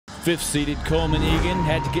Fifth-seeded Coleman Egan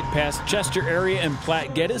had to get past Chester area and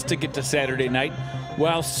Platte Geddes to get to Saturday night,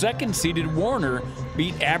 while second-seeded Warner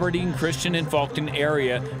beat Aberdeen Christian and Faulkton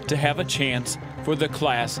area to have a chance for the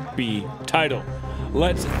Class B title.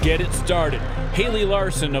 Let's get it started. Haley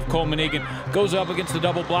Larson of Coleman Egan goes up against the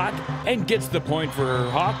double block and gets the point for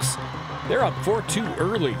her Hawks. They're up 4-2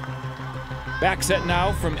 early. Back set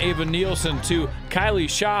now from Ava Nielsen to Kylie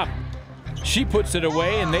Schopp. She puts it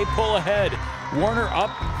away and they pull ahead. Warner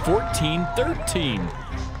up 14-13.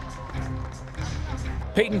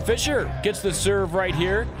 Peyton Fisher gets the serve right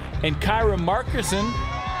here, and Kyra Markison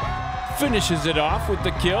finishes it off with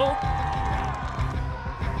the kill.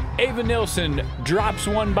 Ava Nielsen drops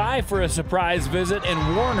one by for a surprise visit,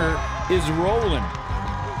 and Warner is rolling.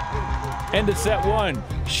 End of set one.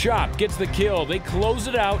 Schopp gets the kill. They close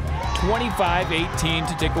it out 25-18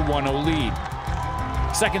 to take a 1-0 lead.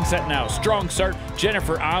 Second set now. Strong start.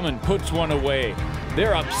 Jennifer Amon puts one away.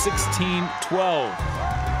 They're up 16-12.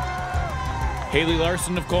 Haley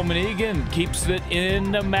Larson of Coleman Egan keeps it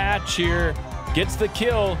in the match here. Gets the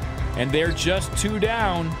kill, and they're just 2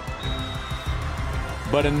 down.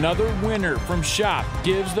 But another winner from Schopp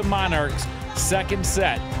gives the Monarchs second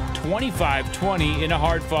set, 25-20 in a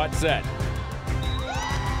hard-fought set.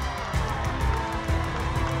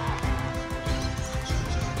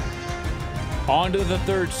 On to the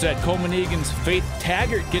third set. Coleman Egan's Faith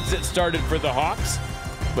Taggart gets it started for the Hawks,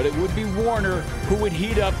 but it would be Warner who would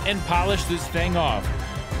heat up and polish this thing off.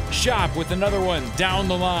 Schopp with another one down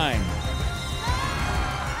the line.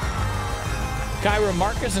 Kyra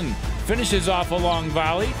Markison finishes off a long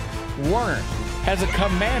volley. Warner has a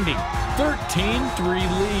commanding 13-3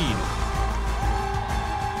 lead.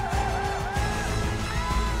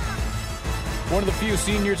 One of the few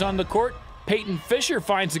seniors on the court, Peyton Fisher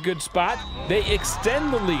finds a good spot. They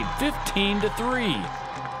extend the lead 15-3.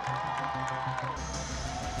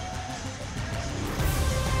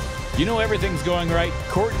 You know everything's going right.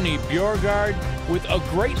 Courtney Bjorgard with a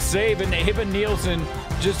great save, and Ava Nielsen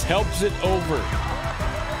just helps it over.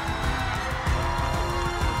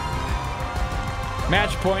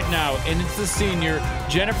 Match point now, and it's the senior,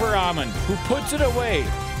 Jennifer Amon, who puts it away.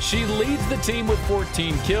 She leads the team with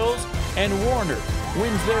 14 kills, and Warner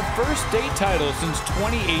wins their first state title since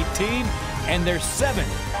 2018, and their 7th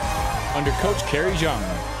under Coach Kari Jung.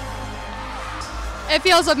 It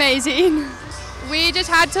feels amazing. We just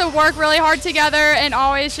had to work really hard together and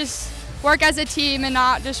always just work as a team and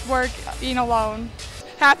not just work being alone.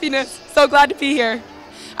 Happiness, so glad to be here.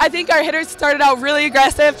 I think our hitters started out really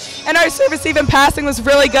aggressive, and our service even passing was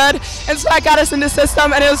really good, and so that got us in the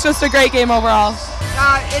system, and it was just a great game overall.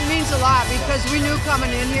 It means a lot because we knew coming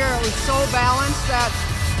in here it was so balanced that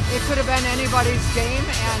it could have been anybody's game,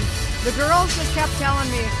 and the girls just kept telling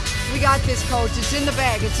me, "We got this, Coach, it's in the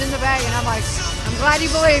bag, it's in the bag," and I'm like, "I'm glad you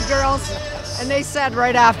believe, girls." And they said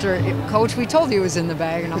right after, "Coach, we told you it was in the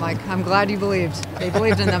bag," and I'm like, "I'm glad you believed." They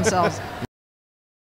believed in themselves.